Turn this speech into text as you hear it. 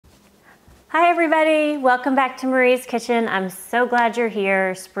Hi everybody, welcome back to Marie's Kitchen. I'm so glad you're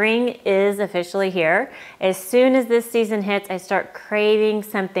here. Spring is officially here. As soon as this season hits, I start craving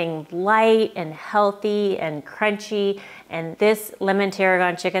something light and healthy and crunchy, and this lemon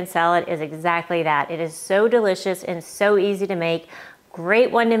tarragon chicken salad is exactly that. It is so delicious and so easy to make.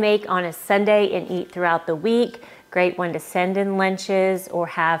 Great one to make on a Sunday and eat throughout the week. Great one to send in lunches or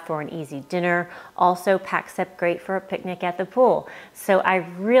have for an easy dinner. Also packs up great for a picnic at the pool. So I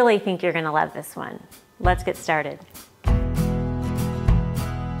really think you're gonna love this one. Let's get started.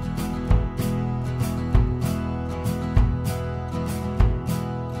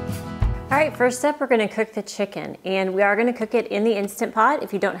 All right, first up, we're gonna cook the chicken, and we are gonna cook it in the Instant Pot.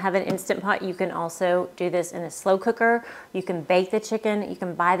 If you don't have an Instant Pot, you can also do this in a slow cooker. You can bake the chicken, you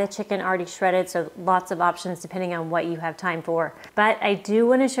can buy the chicken already shredded, so lots of options depending on what you have time for. But I do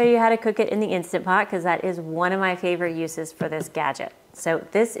wanna show you how to cook it in the Instant Pot because that is one of my favorite uses for this gadget. So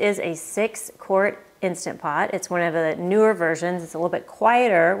this is a 6-quart Instant Pot. It's one of the newer versions. It's a little bit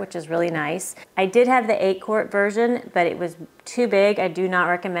quieter, which is really nice. I did have the 8-quart version, but it was too big. I do not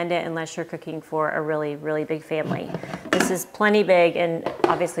recommend it unless you're cooking for a really, really big family. This is plenty big and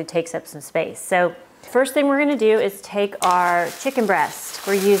obviously takes up some space. So first thing we're gonna do is take our chicken breast.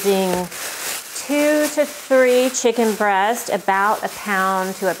 We're using 2 to 3 chicken breast, about 1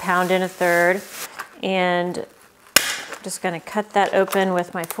 pound to 1 1.3 pounds. And I'm just gonna cut that open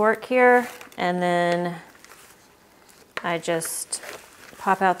with my fork here. And then I just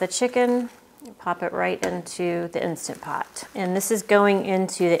pop out the chicken, pop it right into the Instant Pot. And this is going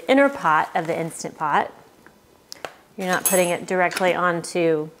into the inner pot of the Instant Pot. You're not putting it directly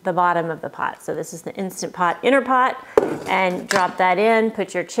onto the bottom of the pot. So this is the Instant Pot inner pot, and drop that in,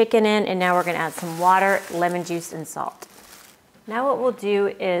 put your chicken in, and now we're gonna add some water, lemon juice, and salt. Now what we'll do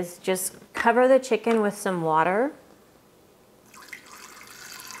is just cover the chicken with some water.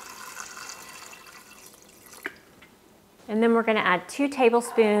 And then we're gonna add 2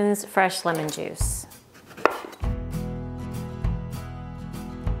 tablespoons fresh lemon juice.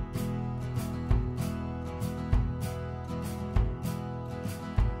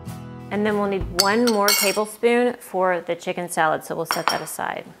 And then we'll need 1 more tablespoon for the chicken salad, so we'll set that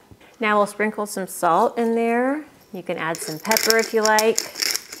aside. Now we'll sprinkle some salt in there. You can add some pepper if you like.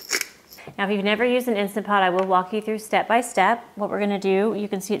 Now, if you've never used an Instant Pot, I will walk you through step by step. What we're gonna do, you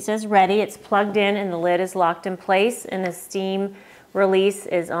can see it says ready. It's plugged in and the lid is locked in place and the steam release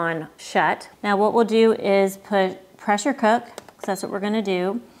is on shut. Now what we'll do is pressure cook, because that's what we're gonna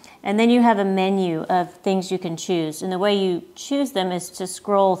do. And then you have a menu of things you can choose. And the way you choose them is to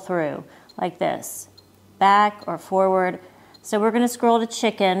scroll through like this, back or forward. So we're gonna scroll to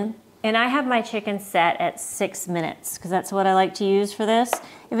chicken. And I have my chicken set at 6 minutes because that's what I like to use for this.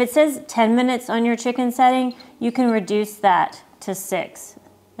 If it says 10 minutes on your chicken setting, you can reduce that to 6.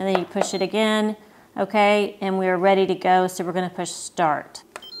 And then you push it again, okay? And we're ready to go, so we're gonna push start.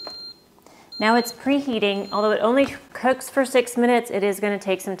 Now it's preheating. Although it only cooks for 6 minutes, it is gonna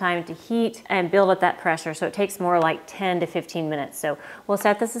take some time to heat and build up that pressure. So it takes more like 10 to 15 minutes. So we'll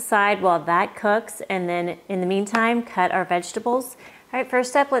set this aside while that cooks, and then in the meantime, cut our vegetables. All right,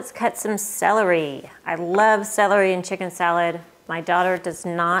 first up, let's cut some celery. I love celery in chicken salad. My daughter does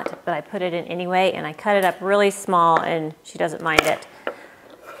not, but I put it in anyway, and I cut it up really small, and she doesn't mind it.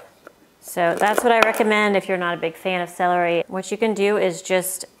 So that's what I recommend if you're not a big fan of celery. What you can do is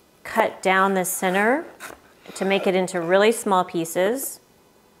just cut down the center to make it into really small pieces.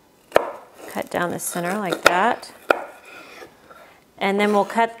 Cut down the center like that. And then we'll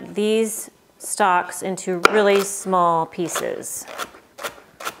cut these stalks into really small pieces.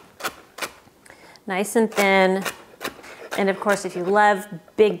 Nice and thin. And of course, if you love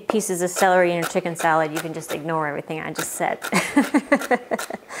big pieces of celery in your chicken salad, you can just ignore everything I just said.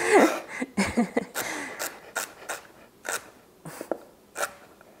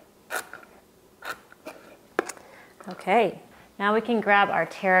 Okay, now we can grab our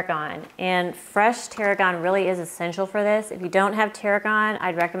tarragon, and fresh tarragon really is essential for this. If you don't have tarragon,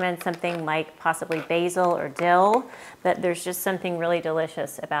 I'd recommend something like possibly basil or dill, but there's just something really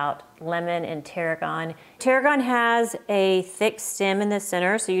delicious about lemon and tarragon. Tarragon has a thick stem in the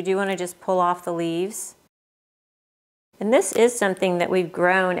center, so you do want to just pull off the leaves. And this is something that we've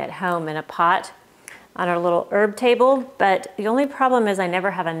grown at home in a pot on our little herb table, but the only problem is I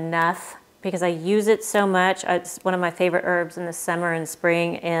never have enough because I use it so much. It's one of my favorite herbs in the summer and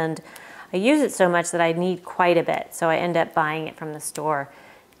spring, and I use it so much that I need quite a bit. So I end up buying it from the store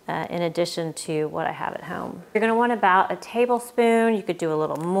in addition to what I have at home. You're gonna want about 1 tablespoon. You could do a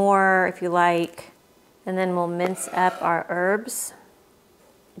little more if you like. And then we'll mince up our herbs.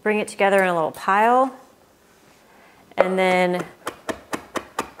 Bring it together in a little pile. And then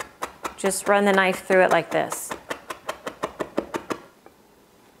just run the knife through it like this.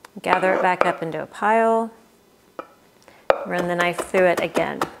 Gather it back up into a pile. Run the knife through it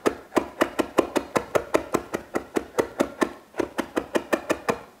again.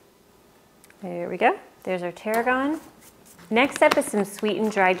 There we go. There's our tarragon. Next up is some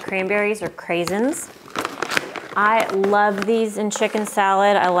sweetened dried cranberries or craisins. I love these in chicken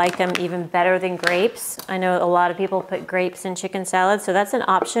salad. I like them even better than grapes. I know a lot of people put grapes in chicken salad, so that's an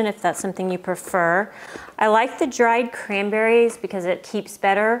option if that's something you prefer. I like the dried cranberries because it keeps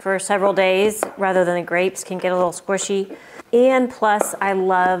better for several days rather than the grapes can get a little squishy. And plus, I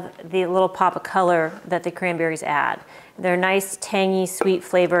love the little pop of color that the cranberries add. They're nice, tangy, sweet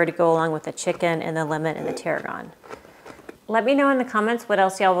flavor to go along with the chicken and the lemon and the tarragon. Let me know in the comments what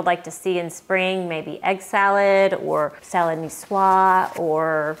else y'all would like to see in spring, maybe egg salad or salad niçoise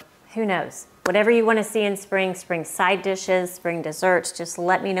or who knows. Whatever you want to see in spring, spring side dishes, spring desserts, just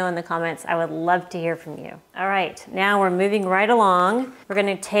let me know in the comments. I would love to hear from you. All right, now we're moving right along. We're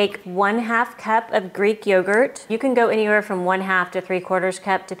going to take 1/2 cup of Greek yogurt. You can go anywhere from 1/2 to 3/4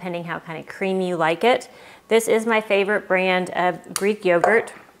 cup depending how kind of creamy you like it. This is my favorite brand of Greek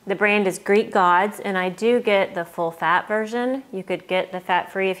yogurt. The brand is Greek Gods, and I do get the full fat version. You could get the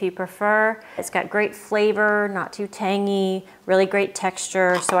fat-free if you prefer. It's got great flavor, not too tangy, really great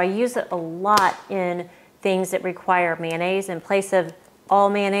texture. So I use it a lot in things that require mayonnaise. In place of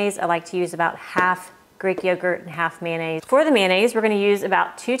all mayonnaise, I like to use about half Greek yogurt and half mayonnaise. For the mayonnaise, we're gonna use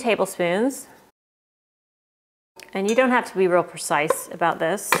about 2 tablespoons. And you don't have to be real precise about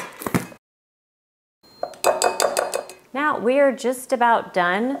this. Now we are just about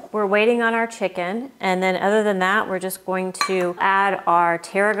done. We're waiting on our chicken, and then other than that, we're just going to add our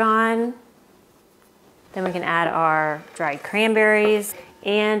tarragon. Then we can add our dried cranberries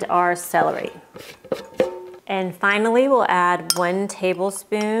and our celery. And finally, we'll add 1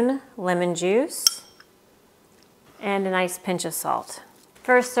 tablespoon lemon juice and a nice pinch of salt.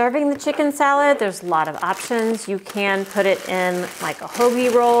 For serving the chicken salad, there's a lot of options. You can put it in like a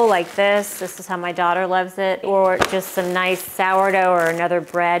hoagie roll like this. This is how my daughter loves it. Or just some nice sourdough or another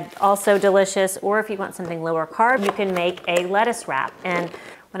bread, also delicious. Or if you want something lower carb, you can make a lettuce wrap. And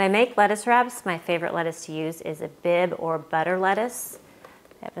when I make lettuce wraps, my favorite lettuce to use is a bib or butter lettuce.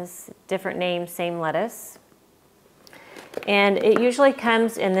 They have a different name, same lettuce. And it usually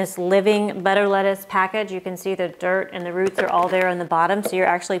comes in this living butter lettuce package. You can see the dirt and the roots are all there on the bottom, so you're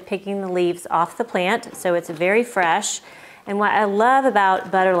actually picking the leaves off the plant, so it's very fresh. And what I love about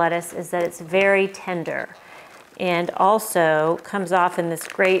butter lettuce is that it's very tender and also comes off in this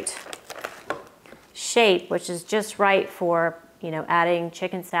great shape, which is just right for, you know, adding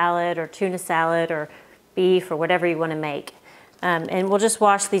chicken salad or tuna salad or beef or whatever you want to make. And we'll just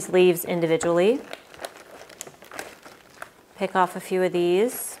wash these leaves individually. Pick off a few of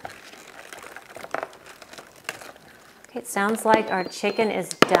these. Okay, it sounds like our chicken is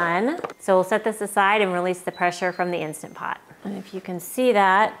done. So we'll set this aside and release the pressure from the Instant Pot. And if you can see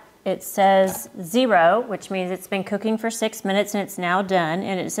that, it says 0, which means it's been cooking for 6 minutes and it's now done.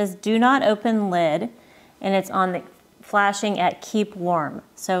 And it says do not open lid, and it's on the flashing at keep warm.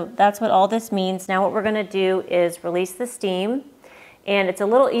 So that's what all this means. Now what we're gonna do is release the steam. And it's a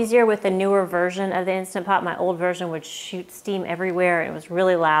little easier with the newer version of the Instant Pot. My old version would shoot steam everywhere and it was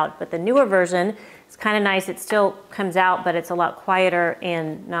really loud. But the newer version is kind of nice. It still comes out, but it's a lot quieter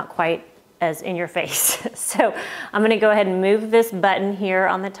and not quite as in your face. So I'm gonna go ahead and move this button here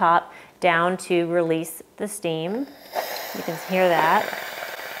on the top down to release the steam. You can hear that.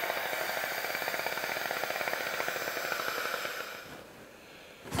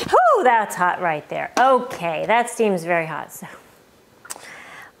 Whew, that's hot right there. Okay, that steam's very hot. So.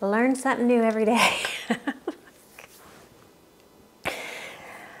 Learn something new every day.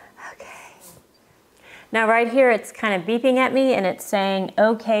 Okay. Now right here, it's kind of beeping at me and it's saying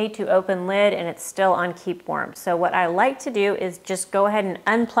okay to open lid, and it's still on keep warm. So what I like to do is just go ahead and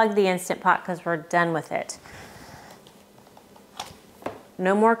unplug the Instant Pot because we're done with it.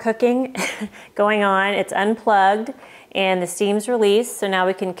 No more cooking going on. It's unplugged and the steam's released. So now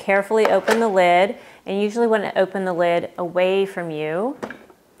we can carefully open the lid, and usually want to open the lid away from you,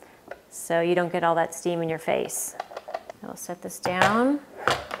 so you don't get all that steam in your face. I'll set this down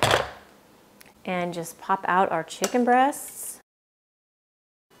and just pop out our chicken breasts.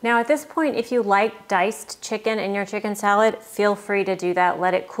 Now at this point, if you like diced chicken in your chicken salad, feel free to do that.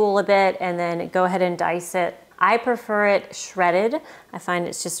 Let it cool a bit and then go ahead and dice it. I prefer it shredded. I find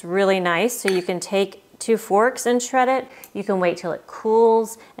it's just really nice. So you can take 2 forks and shred it. You can wait till it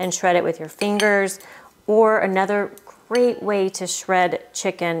cools and shred it with your fingers. Or another great way to shred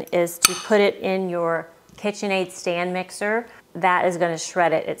chicken is to put it in your KitchenAid stand mixer. that is going to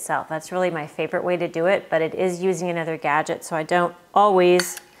shred it itself. That's really my favorite way to do it, but it is using another gadget, so I don't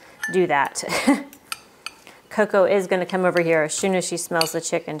always do that. Coco is going to come over here as soon as she smells the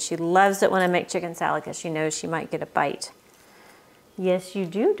chicken. She loves it when I make chicken salad because she knows she might get a bite. Yes, you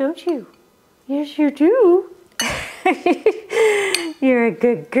do, don't you? Yes, you do. You're a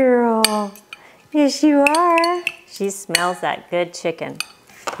good girl. Yes, you are. She smells that good chicken.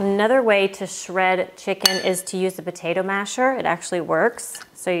 Another way to shred chicken is to use the potato masher. It actually works.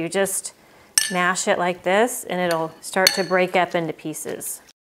 So you just mash it like this and it'll start to break up into pieces.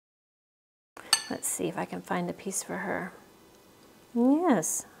 Let's see if I can find a piece for her.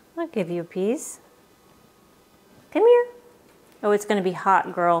 Yes, I'll give you a piece. Come here. Oh, it's gonna be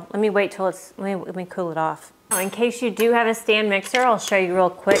hot, girl. Let me wait till it's, let me cool it off. Now, in case you do have a stand mixer, I'll show you real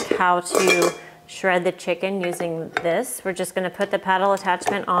quick how to shred the chicken using this. We're just gonna put the paddle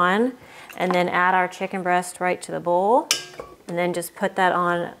attachment on and then add our chicken breast right to the bowl. And then just put that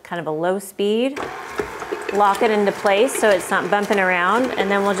on kind of a low speed. Lock it into place so it's not bumping around, and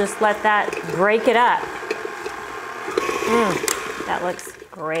then we'll just let that break it up. That looks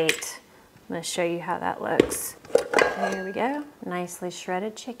great. I'm gonna show you how that looks. There we go, nicely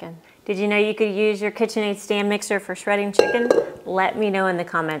shredded chicken. Did you know you could use your KitchenAid stand mixer for shredding chicken? Let me know in the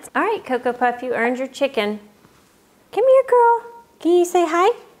comments. All right, Coco Puff, you earned your chicken. Come here, girl. Can you say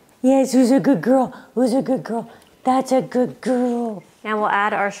hi? Yes, who's a good girl? Who's a good girl? That's a good girl. Now we'll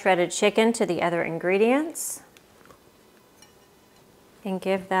add our shredded chicken to the other ingredients and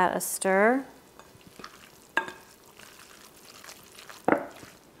give that a stir.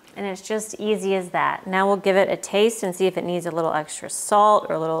 And it's just easy as that. Now we'll give it a taste and see if it needs a little extra salt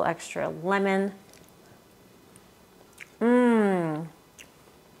or a little extra lemon.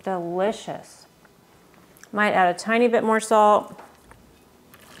 Delicious. Might add a tiny bit more salt,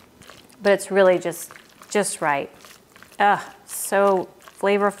 but it's really just right. So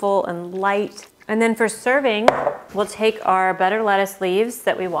flavorful and light. And then for serving, we'll take our butter lettuce leaves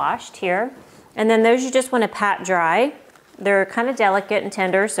that we washed here, and then those you just want to pat dry. They're kind of delicate and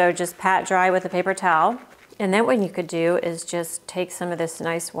tender, so just pat dry with a paper towel. And then what you could do is just take some of this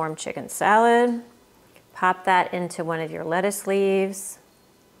nice warm chicken salad, pop that into one of your lettuce leaves.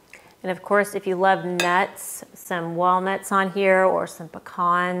 And of course, if you love nuts, some walnuts on here or some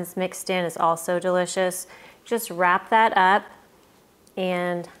pecans mixed in is also delicious. Just wrap that up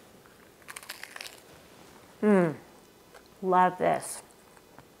and love this.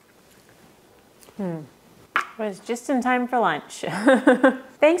 It was just in time for lunch.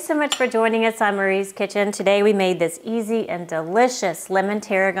 Thanks so much for joining us on Marie's Kitchen. Today we made this easy and delicious lemon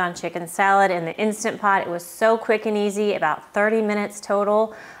tarragon chicken salad in the Instant Pot. It was so quick and easy, about 30 minutes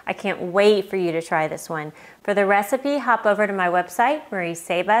total. I can't wait for you to try this one. For the recipe, hop over to my website,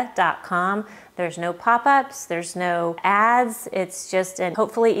 mariesaba.com. There's no pop-ups, there's no ads. It's just a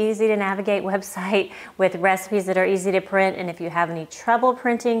hopefully easy to navigate website with recipes that are easy to print. And if you have any trouble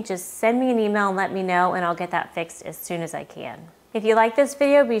printing, just send me an email and let me know, and I'll get that fixed as soon as I can. If you like this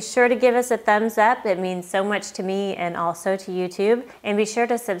video, be sure to give us a thumbs up. It means so much to me and also to YouTube. And be sure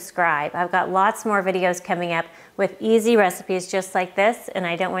to subscribe. I've got lots more videos coming up with easy recipes just like this, and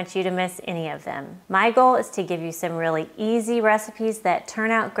I don't want you to miss any of them. My goal is to give you some really easy recipes that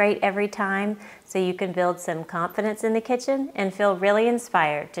turn out great every time, so you can build some confidence in the kitchen and feel really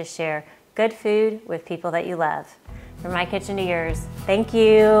inspired to share good food with people that you love. From my kitchen to yours, thank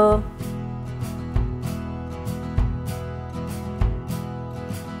you.